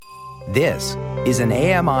This is an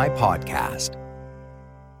AMI podcast.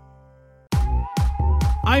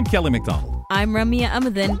 I'm Kelly McDonald. I'm Ramya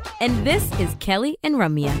Amadin, and this is Kelly and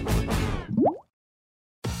Ramya.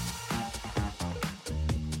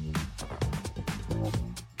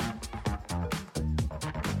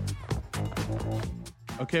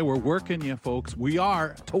 Okay, we're working you, folks. We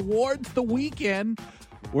are towards the weekend.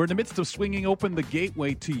 We're in the midst of swinging open the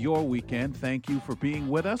gateway to your weekend. Thank you for being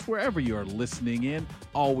with us wherever you're listening in.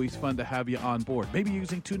 Always fun to have you on board. Maybe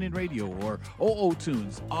using TuneIn Radio or OO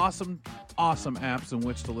Tunes. Awesome apps in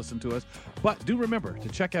which to listen to us. But do remember to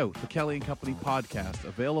check out the Kelly and Company podcast,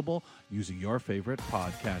 available using your favorite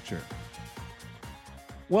podcatcher.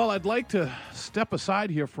 Well, I'd like to step aside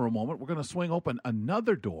here for a moment. We're going to swing open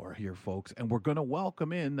another door here, folks, and we're going to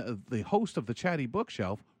welcome in the host of the Chatty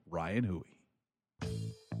Bookshelf, Ryan Huey.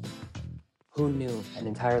 Who knew an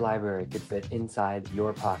entire library could fit inside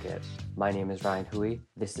your pocket? My name is Ryan Huey.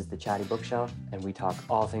 This is the Chatty Bookshelf, and we talk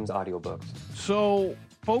all things audiobooks. So,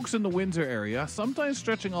 folks in the Windsor area, sometimes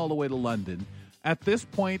stretching all the way to London, at this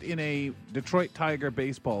point in a Detroit Tiger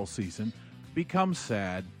baseball season, become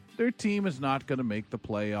sad. Their team is not going to make the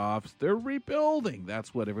playoffs. They're rebuilding.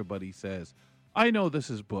 That's what everybody says. I know this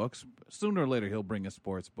is books. Sooner or later, he'll bring a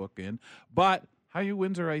sports book in. But how are you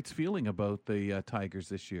Windsorites feeling about the Tigers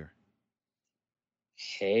this year?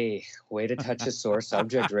 Hey, way to touch a sore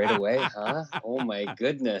subject right away, huh? Oh, my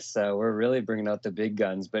goodness. We're really bringing out the big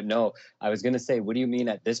guns. But no, I was going to say, what do you mean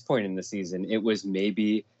at this point in the season? It was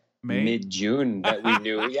maybe mid-June that we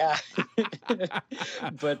knew. Yeah.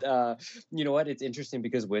 But you know what? It's interesting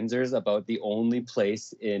because Windsor's about the only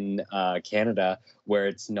place in Canada where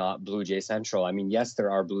it's not Blue Jay Central. I mean, yes, there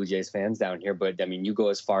are Blue Jays fans down here, but I mean, you go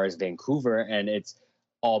as far as Vancouver and it's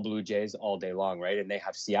all Blue Jays all day long, right? And they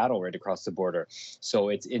have Seattle right across the border. So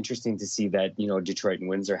it's interesting to see that, you know, Detroit and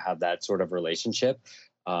Windsor have that sort of relationship.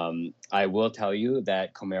 I will tell you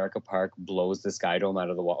that Comerica Park blows the Sky Dome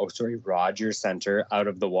out of the water. Rogers Center out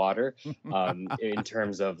of the water in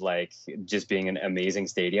terms of like just being an amazing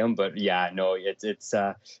stadium. But yeah, no, it's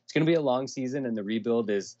going to be a long season, and the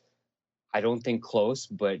rebuild is, I don't think close,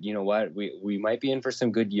 but you know what? We might be in for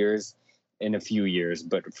some good years in a few years,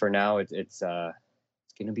 but for now it's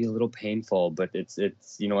going to be a little painful, but it's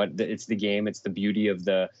you know what? It's the game. It's the beauty of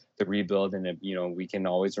the rebuild, and you know, we can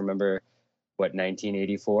always remember.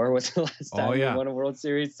 1984 was the last time we won a World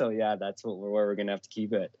Series. So yeah, that's where we're going to have to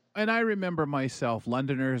keep it. And I remember myself,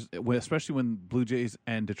 Londoners, especially when Blue Jays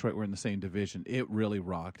and Detroit were in the same division, it really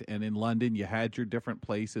rocked. And in London, you had your different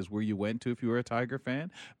places where you went to if you were a Tiger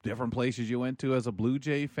fan, different places you went to as a Blue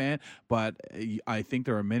Jay fan. But I think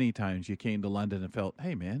there are many times you came to London and felt,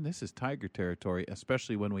 hey, man, this is Tiger territory,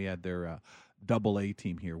 especially when we had their Double-A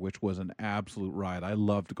team here, which was an absolute ride. I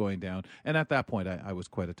loved going down. And at that point, I was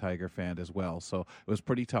quite a Tiger fan as well. So it was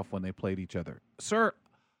pretty tough when they played each other. Sir,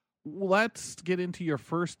 let's get into your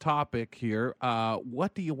first topic here.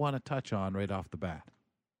 What do you want to touch on right off the bat?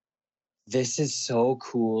 This is so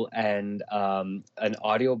cool. And an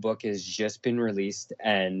audiobook has just been released,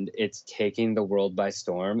 and it's taking the world by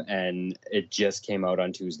storm. And it just came out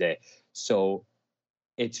on Tuesday. So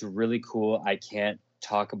it's really cool. I can't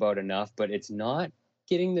talk about enough, but it's not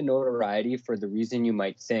getting the notoriety for the reason you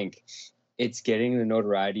might think. It's getting the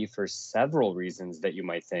notoriety for several reasons that you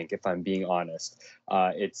might think, if I'm being honest.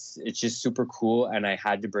 It's just super cool, and I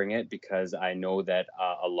had to bring it because I know that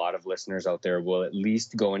a lot of listeners out there will at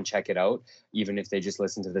least go and check it out, even if they just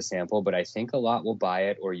listen to the sample. But I think a lot will buy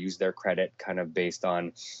it or use their credit kind of based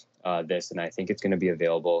on this, and I think it's going to be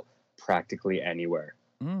available practically anywhere.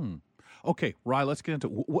 Okay, Rye, let's get into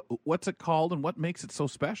what's it called and what makes it so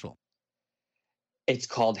special? It's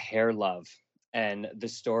called Hair Love. And the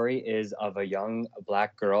story is of a young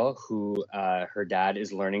Black girl who her dad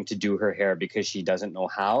is learning to do her hair because she doesn't know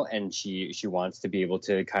how. And she wants to be able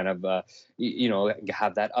to kind of,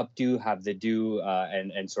 have that updo, have the do,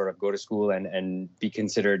 and sort of go to school and be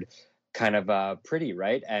considered kind of pretty,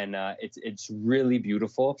 right? And it's really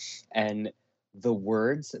beautiful. And the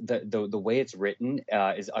words, the way it's written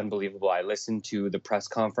is unbelievable. I listened to the press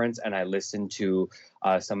conference and I listened to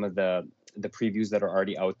some of the previews that are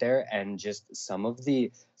already out there, and just some of the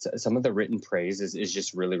written praise is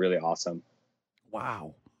just really, really awesome.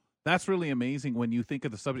 Wow, that's really amazing when you think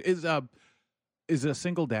of the subject. Is it a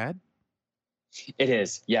single dad? It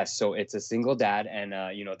is, yes. So it's a single dad, and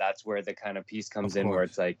that's where the kind of piece comes in, where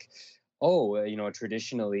it's like,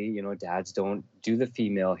 traditionally, dads don't do the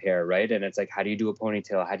female hair, right? And it's like, how do you do a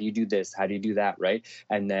ponytail? How do you do this? How do you do that, right?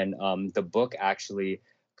 And then the book actually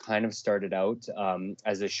kind of started out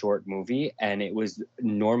as a short movie, and it was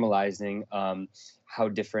normalizing how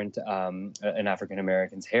different an African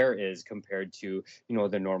American's hair is compared to,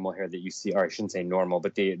 the normal hair that you see, or I shouldn't say normal,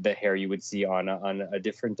 but the hair you would see on a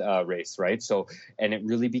different race, right? So, and it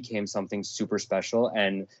really became something super special.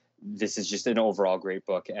 And this is just an overall great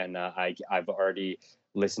book, and I've already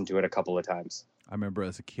listened to it a couple of times. I remember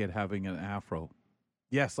as a kid having an afro.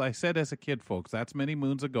 Yes, I said as a kid, folks. That's many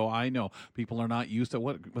moons ago. I know people are not used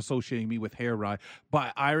to associating me with hair, Rye,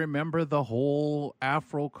 but I remember the whole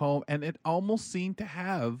afro comb, and it almost seemed to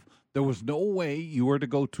have. There was no way you were to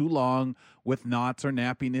go too long with knots or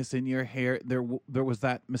nappiness in your hair. There was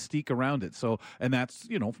that mystique around it. So, and that's,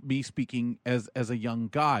 me speaking as a young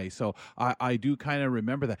guy. So I do kind of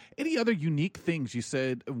remember that. Any other unique things you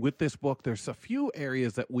said with this book? There's a few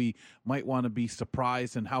areas that we might want to be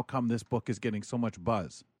surprised, and how come this book is getting so much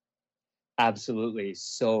buzz? Absolutely.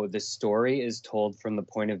 So the story is told from the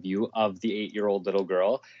point of view of the 8-year-old little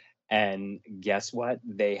girl. And guess what?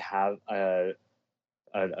 They have a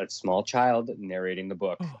small child narrating the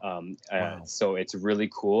book. Wow. So it's really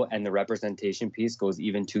cool. And the representation piece goes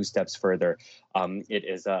even 2 steps further. It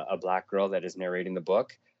is a Black girl that is narrating the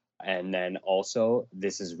book. And then also,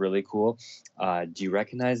 this is really cool. Do you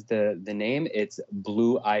recognize the name? It's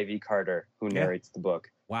Blue Ivy Carter, who narrates the book.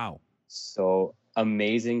 Wow. So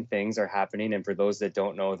amazing things are happening. And for those that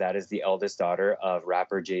don't know, that is the eldest daughter of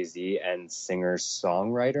rapper Jay-Z and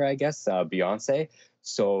singer-songwriter, I guess, Beyonce.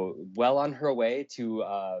 So well on her way to,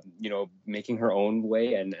 making her own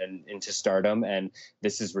way and into stardom. And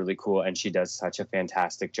this is really cool. And she does such a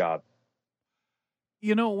fantastic job.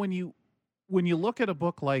 When you look at a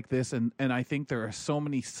book like this, and I think there are so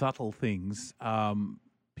many subtle things,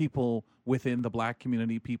 people within the Black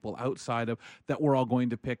community, people outside of that, we're all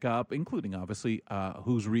going to pick up, including obviously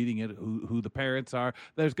who's reading it, who the parents are.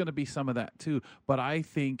 There's going to be some of that too. But I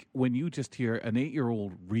think when you just hear an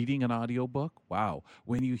 8-year-old reading an audiobook, wow.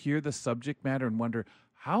 When you hear the subject matter and wonder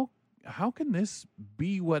how can this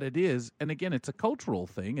be what it is? And again, it's a cultural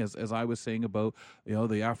thing, as I was saying about,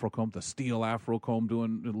 the Afro comb, the steel Afro comb,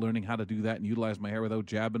 learning how to do that and utilize my hair without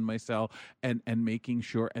jabbing myself, and making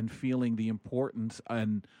sure and feeling the importance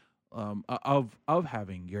and of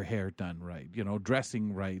having your hair done right,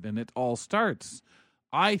 dressing right. And it all starts,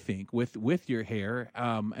 I think, with your hair,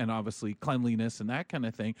 and obviously cleanliness and that kind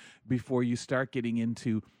of thing, before you start getting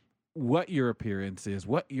into what your appearance is,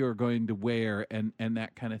 what you're going to wear, and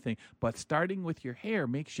that kind of thing. But starting with your hair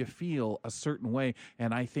makes you feel a certain way.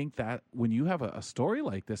 And I think that when you have a story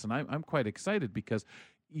like this, and I'm quite excited because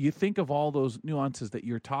you think of all those nuances that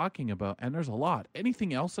you're talking about, and there's a lot.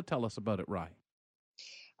 Anything else to tell us about it, Rye?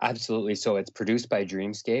 Absolutely. So it's produced by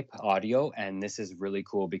Dreamscape Audio, and this is really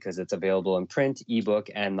cool because it's available in print, ebook,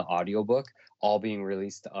 and the audiobook, all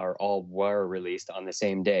were released on the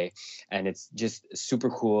same day. And it's just super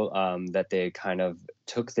cool that they kind of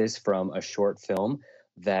took this from a short film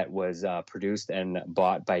that was produced and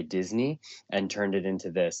bought by Disney and turned it into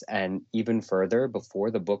this. And even further, before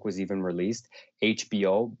the book was even released,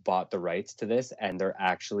 HBO bought the rights to this, and they're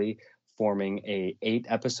actually forming a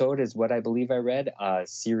 8-episode, is what I believe I read,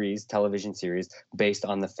 television series based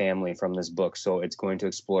on the family from this book. So it's going to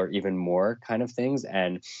explore even more kind of things,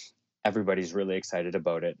 and everybody's really excited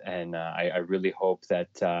about it. And I really hope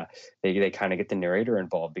that they kind of get the narrator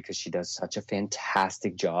involved, because she does such a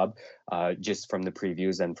fantastic job, just from the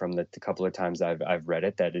previews and from the couple of times I've read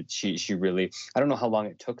it, that she really, I don't know how long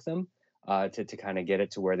it took them to kind of get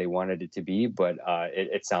it to where they wanted it to be, but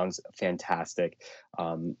it sounds fantastic.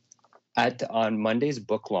 On Monday's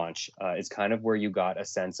book launch is kind of where you got a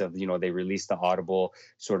sense of, they released the Audible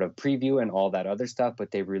sort of preview and all that other stuff, but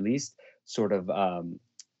they released sort of,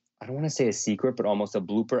 I don't want to say a secret, but almost a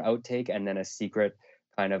blooper outtake, and then a secret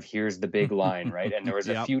kind of, here's the big line, right? And there was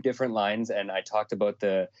a few different lines, and I talked about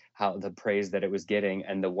the praise that it was getting,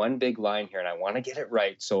 and the one big line here, and I want to get it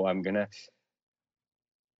right, so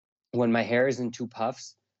when my hair is in 2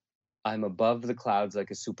 puffs, I'm above the clouds like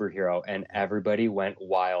a superhero. And everybody went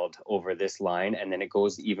wild over this line. And then it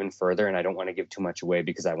goes even further. And I don't want to give too much away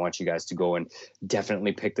because I want you guys to go and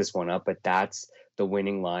definitely pick this one up. But that's the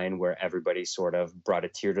winning line where everybody sort of brought a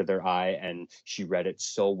tear to their eye. And she read it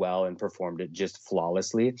so well and performed it just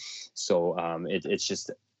flawlessly. So it's just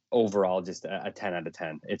overall just a 10 out of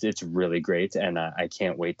 10. It's really great. And I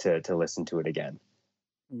can't wait to listen to it again.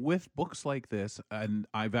 With books like this, and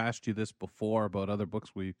I've asked you this before about other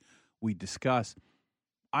books we discuss,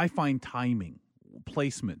 I find timing,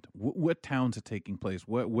 placement, what towns are taking place,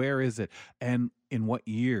 where is it, and in what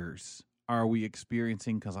years are we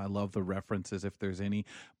experiencing? Because I love the references if there's any.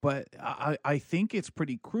 But I think it's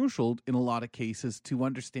pretty crucial in a lot of cases to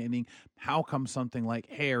understanding how come something like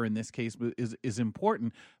hair in this case is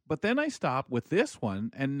important. But then I stop with this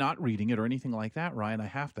one and not reading it or anything like that, Ryan. I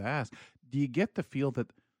have to ask, do you get the feel that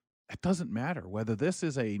it doesn't matter whether this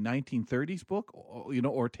is a 1930s book,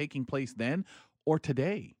 or taking place then or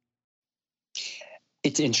today?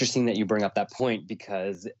 It's interesting that you bring up that point,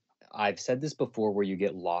 because I've said this before, where you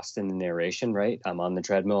get lost in the narration, right? I'm on the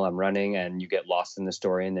treadmill, I'm running, and you get lost in the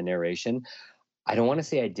story and the narration. I don't want to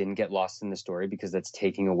say I didn't get lost in the story, because that's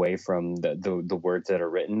taking away from the words that are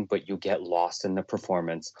written, but you get lost in the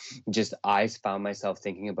performance. Just, I found myself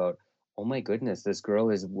thinking about, oh my goodness, this girl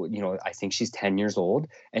is, I think she's 10 years old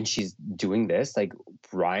and she's doing this. Like,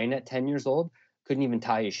 Ryan at 10 years old couldn't even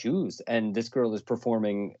tie his shoes, and this girl is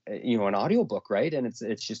performing, an audiobook, right? And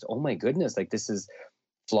it's just, oh my goodness, like, this is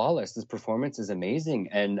flawless. This performance is amazing.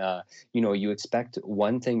 And you expect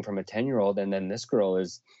one thing from a 10-year-old, and then this girl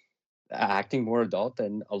is acting more adult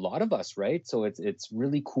than a lot of us, right? So it's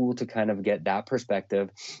really cool to kind of get that perspective.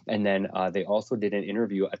 And then they also did an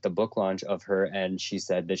interview at the book launch of her, and she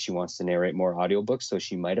said that she wants to narrate more audiobooks, so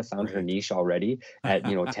she might have found her niche already at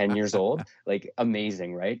 10 years old. Like,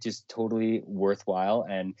 amazing, right? Just totally worthwhile.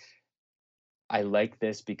 And I like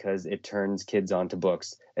this because it turns kids onto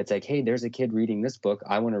books. It's like, hey, there's a kid reading this book,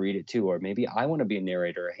 I want to read it too. Or maybe I want to be a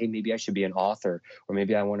narrator. Hey, maybe I should be an author, or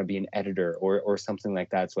maybe I want to be an editor, or something like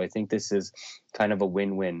that. So I think this is kind of a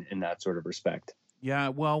win-win in that sort of respect. Yeah,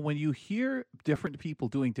 well, when you hear different people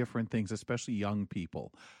doing different things, especially young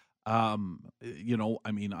people, I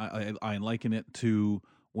liken it to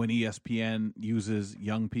when ESPN uses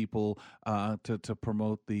young people to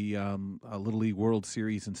promote the Little League World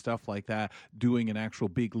Series and stuff like that, doing an actual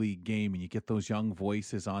big league game, and you get those young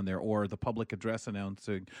voices on there, or the public address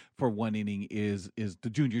announcing for one inning is the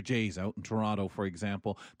Junior Jays out in Toronto, for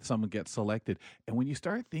example. Someone gets selected. And when you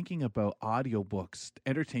start thinking about audiobooks,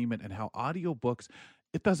 entertainment, and how audiobooks,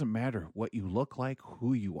 it doesn't matter what you look like,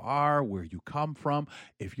 who you are, where you come from.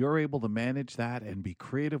 If you're able to manage that and be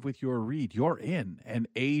creative with your read, you're in. And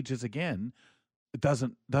age is, again, it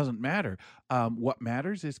doesn't matter. What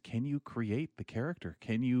matters is, can you create the character?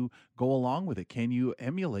 Can you go along with it? Can you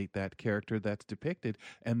emulate that character that's depicted,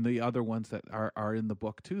 and the other ones that are in the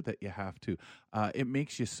book too that you have to? It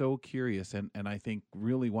makes you so curious, and I think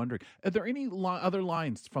really wondering, are there any other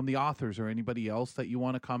lines from the authors or anybody else that you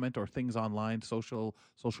want to comment, or things online, social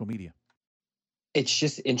media? It's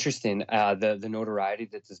just interesting, the notoriety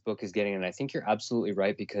that this book is getting. And I think you're absolutely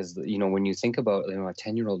right, because, when you think about, a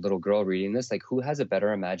 10-year-old little girl reading this, like, who has a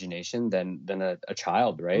better imagination than a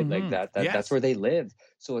child, right? Mm-hmm. Like Yes. That's where they live.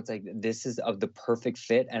 So it's like, this is of the perfect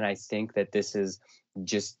fit. And I think that this is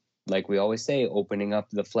just, like we always say, opening up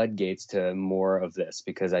the floodgates to more of this,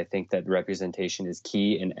 because I think that representation is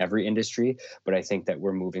key in every industry. But I think that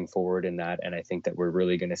we're moving forward in that, and I think that we're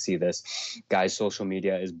really going to see this. Guys, social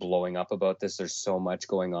media is blowing up about this. There's so much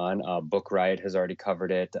going on. Book Riot has already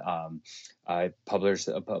covered it.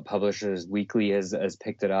 Publishers Weekly has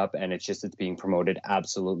picked it up, and it's being promoted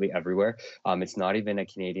absolutely everywhere. It's not even a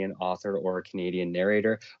Canadian author or a Canadian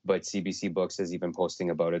narrator, but CBC Books is even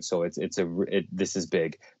posting about it. So this is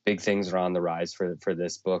big. Big things are on the rise for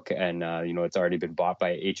this book, and it's already been bought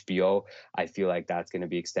by HBO. I feel like that's going to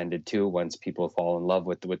be extended too once people fall in love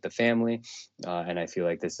with the family, and I feel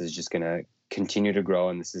like this is just going to continue to grow,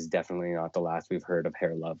 and this is definitely not the last we've heard of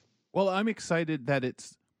Hair Love. Well, I'm excited that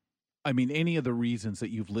any of the reasons that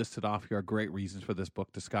you've listed off here are great reasons for this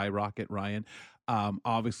book to skyrocket, Ryan.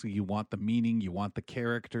 Obviously, you want the meaning, you want the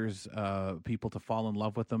characters, people to fall in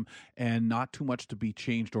love with them, and not too much to be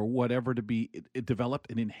changed or whatever to be developed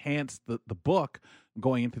and enhanced the book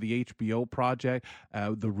going into the HBO project.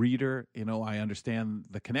 The reader, I understand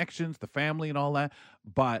the connections, the family and all that,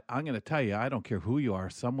 but I'm going to tell you, I don't care who you are,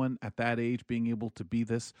 someone at that age being able to be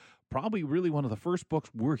this, probably really one of the first books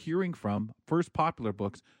we're hearing from, first popular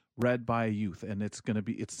books read by a youth, and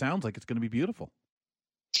it sounds like it's going to be beautiful.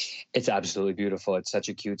 It's absolutely beautiful. It's such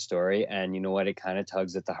a cute story. And you know what? It kind of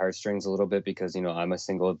tugs at the heartstrings a little bit, because, I'm a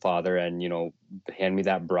single father, and, hand me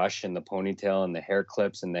that brush and the ponytail and the hair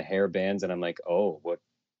clips and the hair bands. And I'm like, oh, what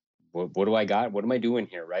do I got? What am I doing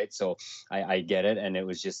here? Right. So I get it. And it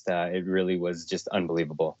was just, it really was just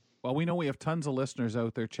unbelievable. Well, we know we have tons of listeners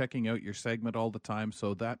out there checking out your segment all the time.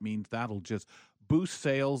 So that means that'll just boost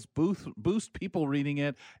sales, boost people reading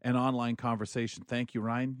it, and online conversation. Thank you,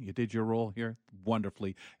 Ryan. You did your role here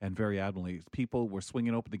wonderfully and very admirably. People were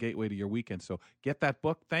swinging open the gateway to your weekend. So get that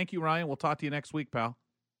book. Thank you, Ryan. We'll talk to you next week, pal.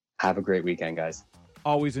 Have a great weekend, guys.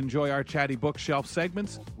 Always enjoy our chatty bookshelf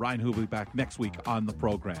segments. Ryan Hu will be back next week on the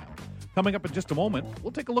program. Coming up in just a moment,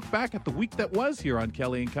 we'll take a look back at the week that was here on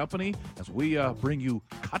Kelly & Company as we bring you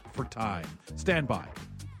Cut for Time. Stand by.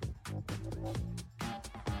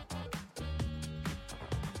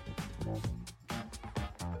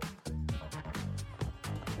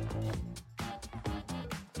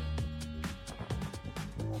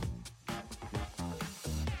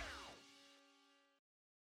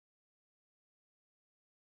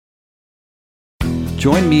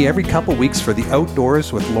 Join me every couple weeks for the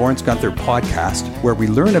Outdoors with Lawrence Gunther podcast, where we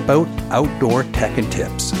learn about outdoor tech and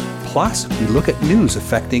tips. Plus, we look at news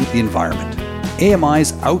affecting the environment.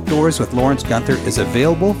 AMI's Outdoors with Lawrence Gunther is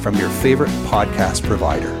available from your favorite podcast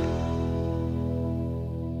provider.